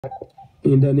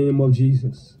In the name of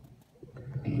Jesus.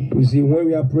 You see, when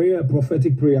we are praying a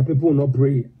prophetic prayer, people will not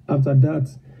pray. After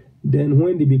that, then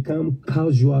when they become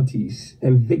casualties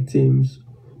and victims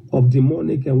of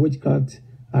demonic and witchcraft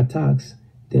attacks,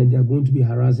 then they are going to be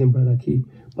harassing Brother K.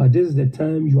 But this is the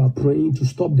time you are praying to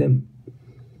stop them.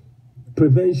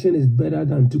 Prevention is better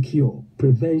than to cure.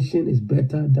 Prevention is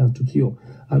better than to cure.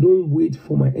 I don't wait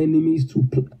for my enemies to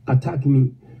attack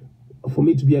me, for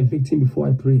me to be a victim before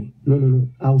I pray. No, no, no.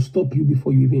 I'll stop you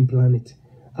before you even plan it.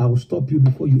 I will stop you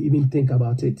before you even think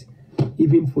about it.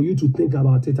 Even for you to think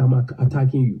about it, I'm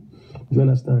attacking you. Do you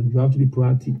understand? You have to be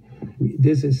proactive.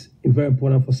 This is very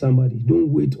important for somebody. Don't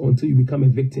wait until you become a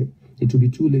victim. It will be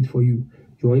too late for you.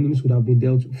 Your enemies would have been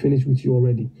finished with you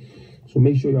already. So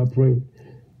make sure you are praying.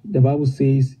 The Bible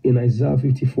says in Isaiah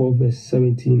 54 verse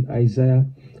 17, Isaiah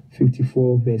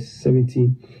 54 verse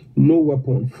 17, no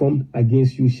weapon formed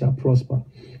against you shall prosper,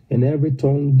 and every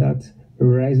tongue that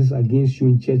rises against you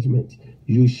in judgment,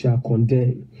 you shall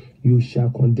condemn. You shall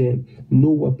condemn. No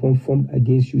weapon formed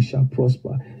against you shall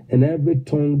prosper, and every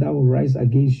tongue that will rise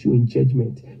against you in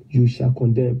judgment, you shall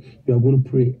condemn. You are going to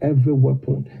pray every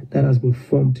weapon that has been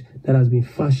formed, that has been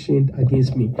fashioned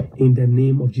against me, in the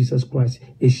name of Jesus Christ,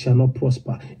 it shall not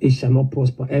prosper. It shall not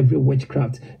prosper. Every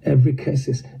witchcraft, every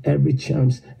curses, every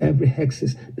charms, every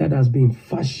hexes that has been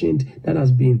fashioned, that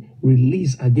has been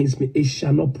released against me, it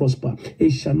shall not prosper.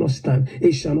 It shall not stand.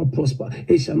 It shall not prosper.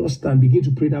 It shall not stand. Begin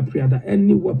to pray that prayer, that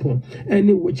any weapon,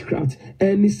 any witchcraft,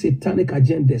 any satanic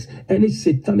agendas, any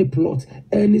satanic plot,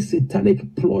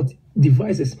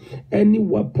 devices, any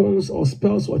weapons or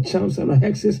spells or charms and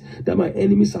hexes that my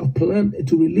enemies have planned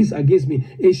to release against me,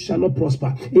 it shall not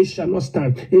prosper. It shall not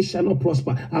stand. It shall not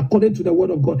prosper. According to the word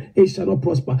of God, it shall not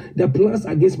prosper. Their plans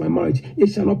against my marriage, it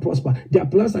shall not prosper. Their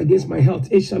plans against my health,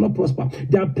 it shall not prosper.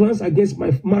 Their plans against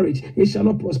my marriage, it shall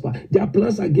not prosper. Their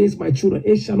plans against my children,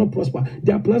 it shall not prosper.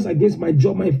 Their plans against my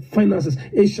job, my finances,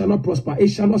 it shall not prosper. It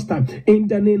shall not stand. In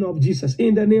the name of Jesus.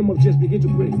 In the name of Jesus, begin to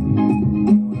pray.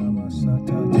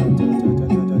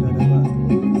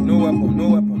 No weapon, no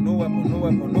weapon, no weapon, no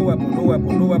weapon, no weapon, no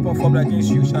weapon, no weapon formed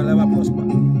against you shall ever prosper.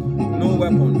 No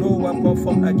weapon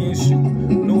formed against you.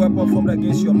 No weapon formed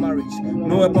against your marriage.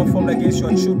 No weapon formed against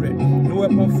your children. No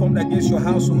weapon formed against your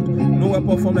household. No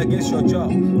weapon formed against your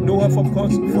job. No weapon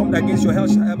formed against your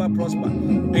health shall ever prosper.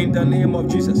 In the name of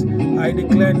Jesus, I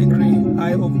declare and decree.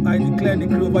 I declare and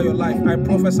decree over your life. I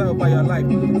prophesy over your life.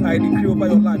 I decree over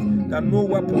your life that no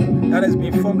weapon that has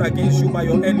been formed against you by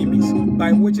your enemies,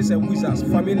 by witches and wizards,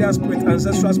 familiar spirit,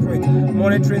 ancestral spirit,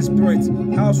 monitoring spirit,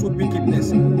 household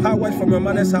wickedness, powers from your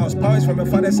mother's house, powers from your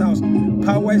father's house,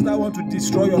 powers that want to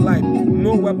destroy your life,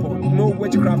 no weapon, no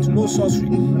witchcraft, no sorcery,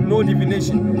 no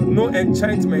divination, no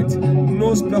enchantment,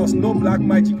 no spells, no black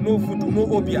magic, no voodoo, no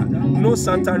obia, no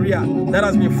santeria that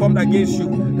has been formed against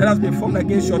you, that has been formed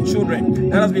against your children,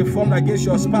 that has been formed against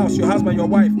your spouse, your husband, your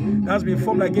wife, that has been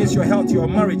formed against your health, your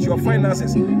marriage, your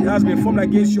finances, that has been formed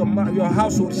against your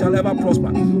household shall ever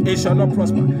prosper. It shall not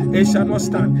prosper. It shall not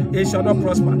stand. It shall not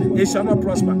prosper. It shall not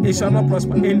prosper. It shall not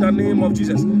prosper. In the name of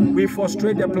Jesus, we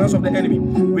frustrate the plans of the enemy.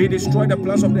 We destroy the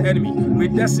plans of the enemy. We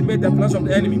decimate the plans of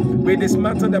the enemy. We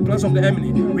dismantle the plans of the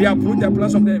enemy. We uproot the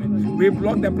plans of the enemy. We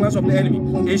block the plans of the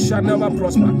enemy. It shall never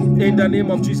prosper. In the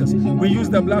name of Jesus, we use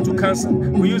the blood to cancel.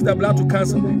 We use the blood to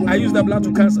cancel. I use the blood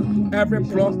to cancel every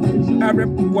plot, every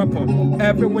weapon,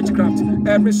 every witchcraft,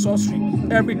 every sorcery,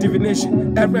 every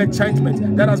divination, every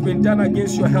enchantment that has been done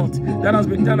against your health, that has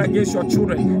been done against your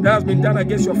children, that has been done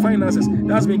against your finances,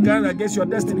 that has been done against your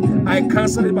destiny. I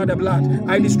cancel it by the blood.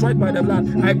 I destroy it by the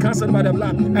blood. I cancel it by the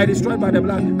blood. I destroy it by the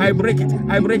blood. I break it.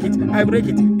 I break it. I break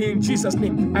it in Jesus'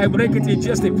 name. I break it in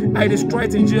Jesus' name. I destroy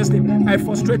it in Jesus' name. I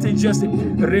frustrate it in Jesus'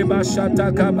 name. Reba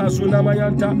shata kabazuna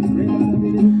mayanta.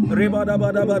 Reba da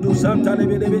ba da ba do santa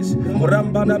lebelebes.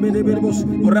 Ramba da belebelebos.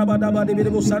 Raba da ba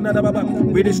lebelebos sanda da baba.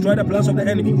 We destroy the plans of the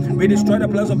enemy. We destroy the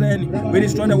plans of the enemy. We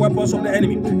destroy the weapons of the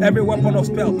enemy. Every weapon of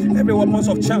spell, every weapons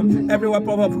of charm, every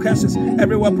weapon of curses,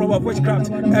 every weapon of witchcraft,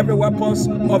 every weapons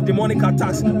of demonic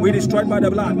attacks. We destroy by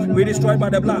the blood. We destroy by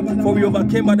the blood. For we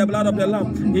overcame by the blood of the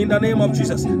Lamb. In the name of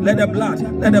Jesus, let the blood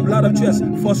of Jesus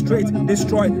frustrate,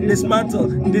 destroy, dismantle,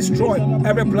 destroy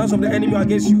every plans of the enemy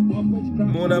against you.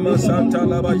 It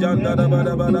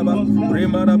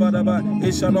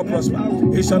shall not prosper.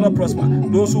 It shall not prosper.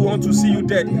 Those who want to see you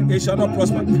dead, it shall not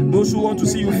prosper. Those who want to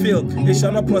see you fail, it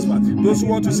shall not prosper. Those who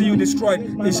want to see you destroyed,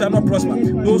 it shall not prosper.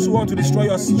 Those who want to destroy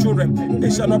your children,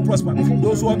 it shall not prosper.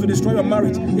 Those who want to destroy your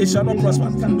marriage, it shall not prosper.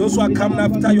 Those who are coming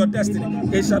after your destiny,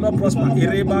 it shall not prosper.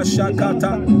 Ireba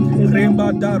shakata,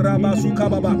 remba daraba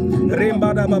sukababa,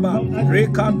 remba da baba,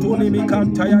 rekantuni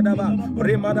mikantaya daba,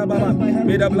 remba da baba.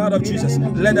 May the blood of Jesus,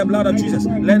 Let the blood of Jesus.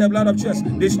 Let the blood of Jesus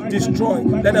destroy.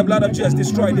 Let the blood of Jesus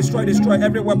destroy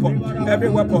every weapon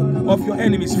of your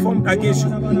enemies formed against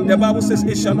you. The Bible says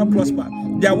it shall not prosper.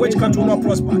 Their witchcraft will not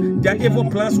prosper. Their evil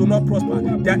plans will not prosper.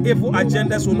 Their evil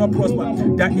agendas will not prosper.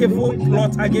 Their evil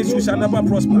plot against you shall never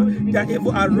prosper. Their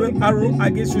evil arrow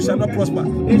against you shall not prosper.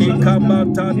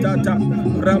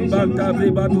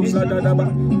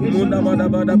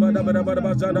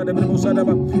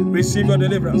 Receive your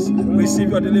deliverance. Receive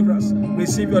your deliverance.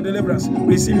 Receive your deliverance.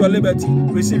 Receive your liberty.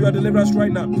 Receive your deliverance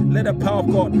right now. Let the power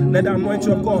of God, let the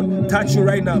anointing of God touch you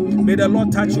right now. May the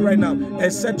Lord touch you right now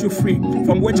and set you free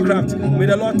from witchcraft.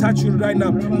 May the Lord touch you right now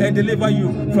and deliver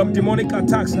you from demonic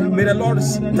attacks. May the Lord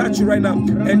touch you right now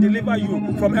and deliver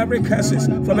you from every curses,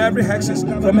 from every hexes,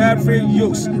 from every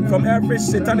yokes, from every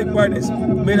satanic burdens.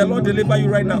 May the Lord deliver you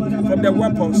right now from the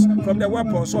weapons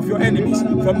of your enemies,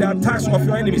 from the attacks of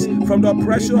your enemies, from the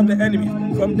oppression of the enemy,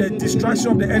 from the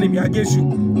destruction of the enemy against you.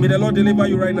 May the Lord deliver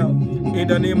you right now in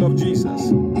the name of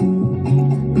Jesus.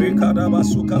 It shall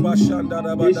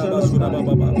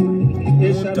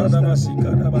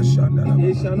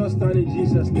not stand in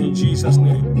Jesus' name. In Jesus'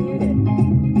 name.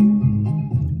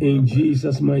 In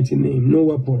Jesus' mighty name. No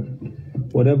weapon.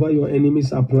 Whatever your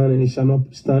enemies are planning, it shall not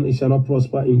stand, it shall not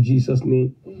prosper in Jesus'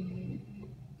 name.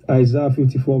 Isaiah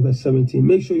 54 verse 17.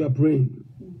 Make sure you are praying.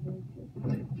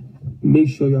 Make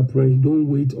sure you are praying. Don't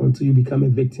wait until you become a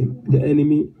victim. The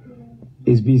enemy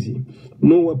is busy.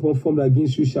 No weapon formed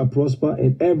against you shall prosper,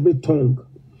 and every tongue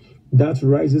that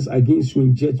rises against you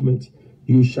in judgment,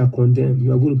 you shall condemn.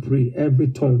 You are going to pray. Every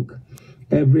tongue,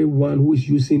 everyone who is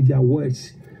using their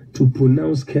words to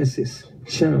pronounce curses,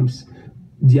 charms,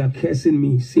 they are cursing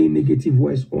me, saying negative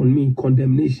words on me,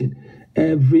 condemnation,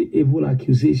 every evil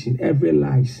accusation, every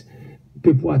lies.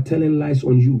 People are telling lies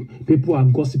on you. People are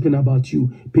gossiping about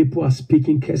you. People are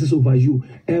speaking curses over you.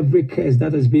 Every curse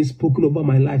that has been spoken over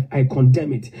my life, I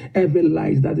condemn it. Every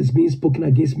lie that is being spoken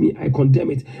against me, I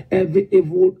condemn it. Every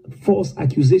evil, false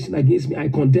accusation against me, I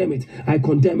condemn it. I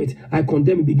condemn it. I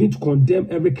condemn it. Begin to condemn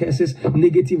every curses,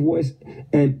 negative words,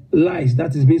 and lies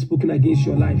that is being spoken against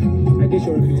your life, against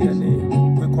your reputation.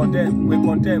 We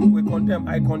condemn.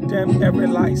 I condemn every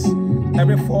lies,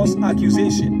 every false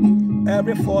accusation.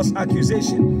 Every false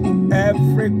accusation,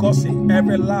 every gossip,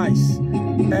 every lies,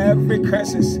 every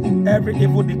curses, every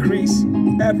evil decrees,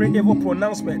 every evil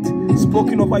pronouncement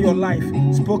spoken over your life,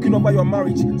 spoken over your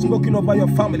marriage, spoken over your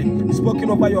family, spoken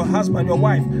over your husband, your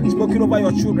wife, spoken over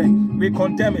your children. We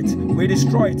condemn it, we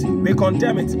destroy it, we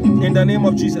condemn it in the name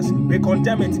of Jesus. We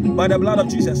condemn it by the blood of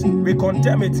Jesus. We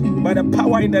condemn it by the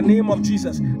power in the name of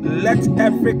Jesus. Let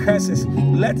every curses,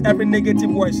 let every negative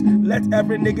voice, let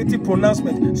every negative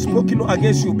pronouncement spoken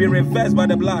against you be reversed by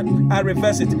the blood. I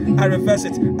reverse it, I reverse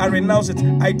it, I renounce it,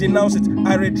 I denounce it,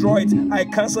 I withdraw it, I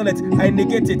cancel it, I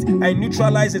negate it, I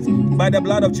neutralize it by the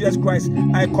blood of Jesus Christ.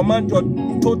 I command your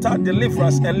total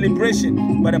deliverance and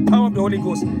liberation by the power of the Holy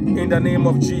Ghost in the name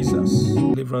of Jesus.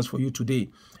 Deliverance for you today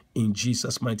in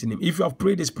Jesus' mighty name. If you have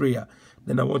prayed this prayer,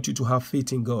 then I want you to have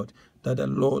faith in God that the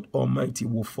Lord Almighty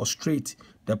will frustrate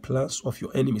the plans of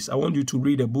your enemies. I want you to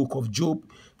read the book of Job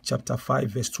chapter 5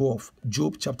 verse 12.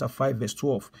 Job chapter 5 verse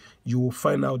 12. You will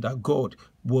find out that God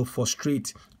will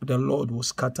frustrate, the Lord will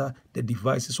scatter the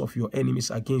devices of your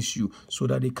enemies against you so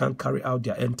that they can't carry out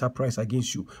their enterprise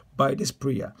against you. By this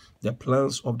prayer, the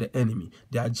plans of the enemy,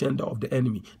 the agenda of the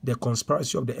enemy, the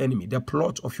conspiracy of the enemy, the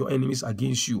plot of your enemies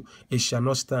against you, it shall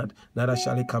not stand, neither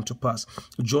shall it come to pass.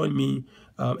 Join me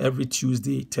every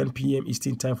Tuesday, 10 p.m.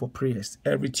 Eastern Time for prayers.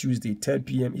 Every Tuesday, 10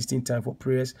 p.m. Eastern Time for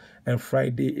prayers. And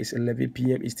Friday is 11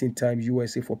 p.m. Eastern Time,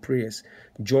 USA for prayers.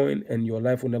 Join and your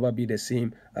life will never be the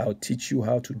same. I'll teach you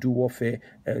how to do warfare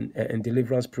and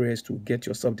deliverance prayers to get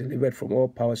yourself delivered from all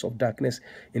powers of darkness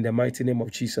in the mighty name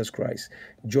of Jesus Christ.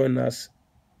 Join us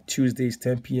Tuesdays,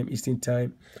 10 p.m. Eastern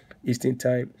Time,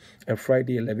 and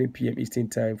Friday, 11 p.m. Eastern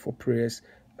Time for prayers.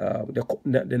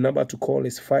 The number to call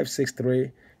is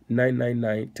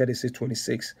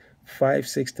 563-999-3626,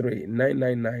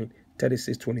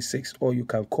 563-999-3626, or you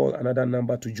can call another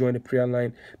number to join the prayer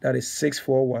line. That is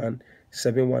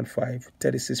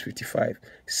 641-715-3655,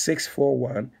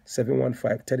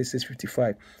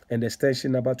 641-715-3655, and the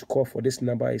extension number to call for this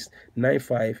number is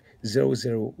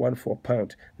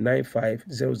 950014#,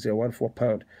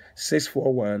 950014#,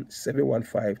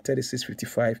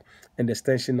 641-715-3655, and the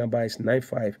extension number is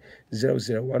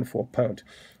 950014#.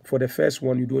 For the first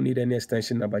one, you don't need any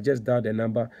extension number. Just dial the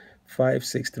number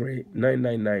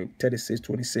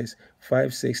 563-999-3626,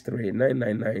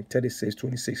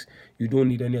 563-999-3626. You don't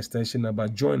need any extension number.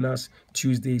 Join us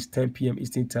Tuesdays, 10 p.m.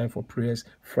 Eastern Time for prayers,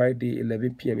 Friday,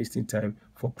 11 p.m. Eastern Time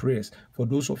for prayers. For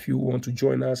those of you who want to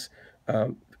join us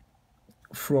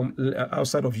from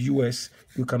outside of US,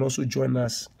 you can also join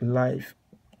us live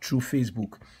through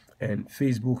Facebook. And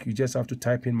Facebook, you just have to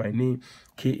type in my name,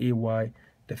 K-A-Y,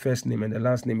 the first name, and the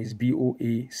last name is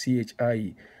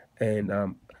B-O-A-C-H-I-E.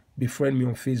 And befriend me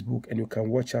on Facebook, and you can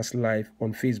watch us live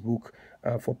on Facebook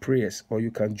for prayers, or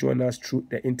you can join us through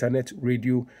the internet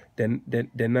radio. Then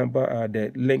the number,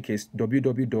 the link is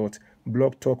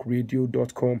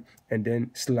www.blogtalkradio.com and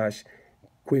then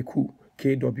 /Kweku,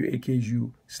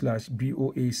 KWAKU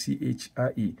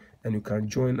 /BOACHIE, and you can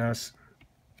join us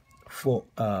for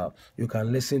you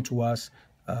can listen to us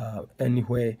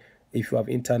anywhere if you have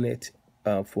internet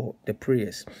for the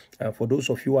prayers. For those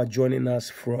of you who are joining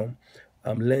us from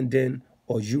London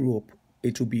or Europe,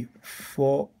 it will be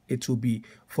for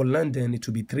London, it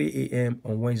will be 3 a.m.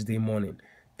 on Wednesday morning,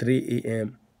 3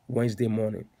 a.m. Wednesday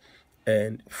morning,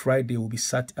 and Friday will be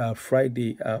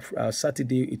Saturday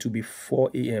it will be 4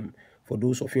 a.m. For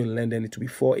those of you in London, it will be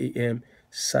 4 a.m.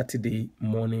 Saturday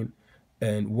morning,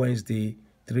 and Wednesday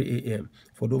 3 a.m.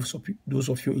 For those of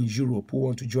you in Europe who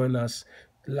want to join us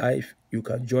live, you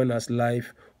can join us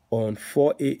live on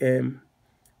 4 a.m.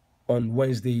 on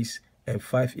Wednesdays and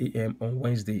 5 a.m. on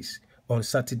Wednesdays. On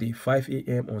Saturday, 5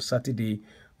 a.m. on Saturday,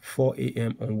 4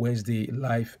 a.m. on Wednesday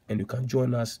live, and you can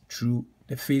join us through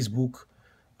the Facebook,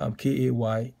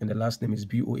 K-A-Y, and the last name is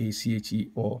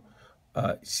B-O-A-C-H-E or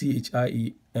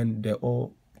C-H-I-E, and they're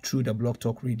all through the Blog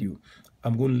Talk Radio.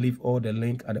 I'm going to leave all the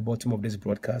link at the bottom of this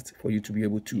broadcast for you to be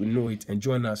able to know it and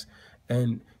join us.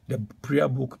 And the prayer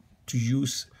book to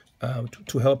use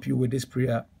to help you with this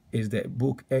prayer is the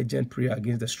book Urgent Prayer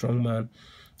Against the Strong Man,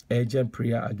 Urgent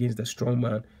Prayer Against the Strong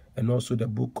Man, and also the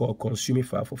book called Consuming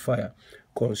Fire for Fire,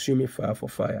 Consuming Fire for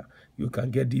Fire. You can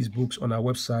get these books on our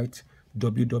website,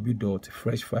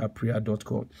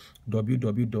 www.freshfireprayer.com,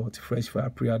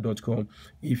 www.freshfireprayer.com.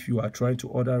 if you are trying to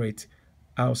order it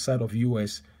outside of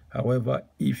US. However,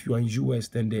 if you are in US,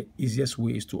 then the easiest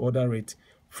way is to order it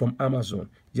from Amazon.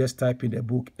 Just type in the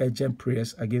book Urgent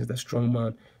Prayers Against the Strong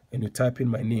Man, and you type in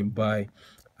my name by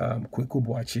Kweku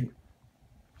Boachie,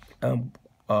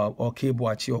 or K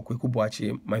Boachie or Kweku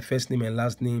Boachie, my first name and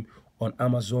last name on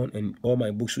Amazon, and all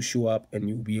my books will show up, and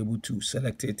you'll be able to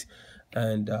select it.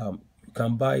 And you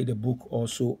can buy the book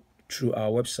also through our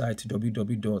website,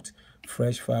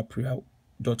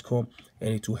 www.freshfireprayer.com,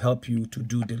 and it will help you to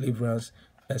do deliverance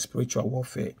and spiritual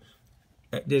warfare.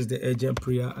 There's the Urgent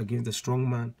Prayer Against the Strong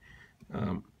Man,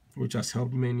 which has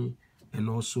helped many, and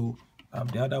also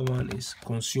the other one is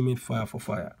Consuming Fire for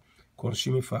Fire,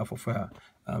 Consuming Fire for Fire.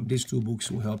 These two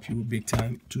books will help you big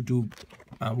time to do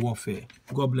warfare.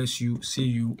 God bless you. See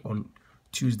you on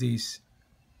Tuesdays,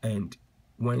 and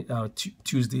when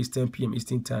Tuesdays 10 p.m.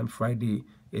 Eastern Time, Friday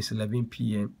is 11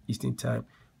 p.m. Eastern Time.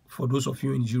 For those of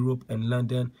you in Europe and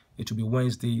London, it will be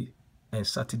Wednesday and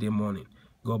Saturday morning.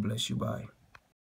 God bless you. Bye.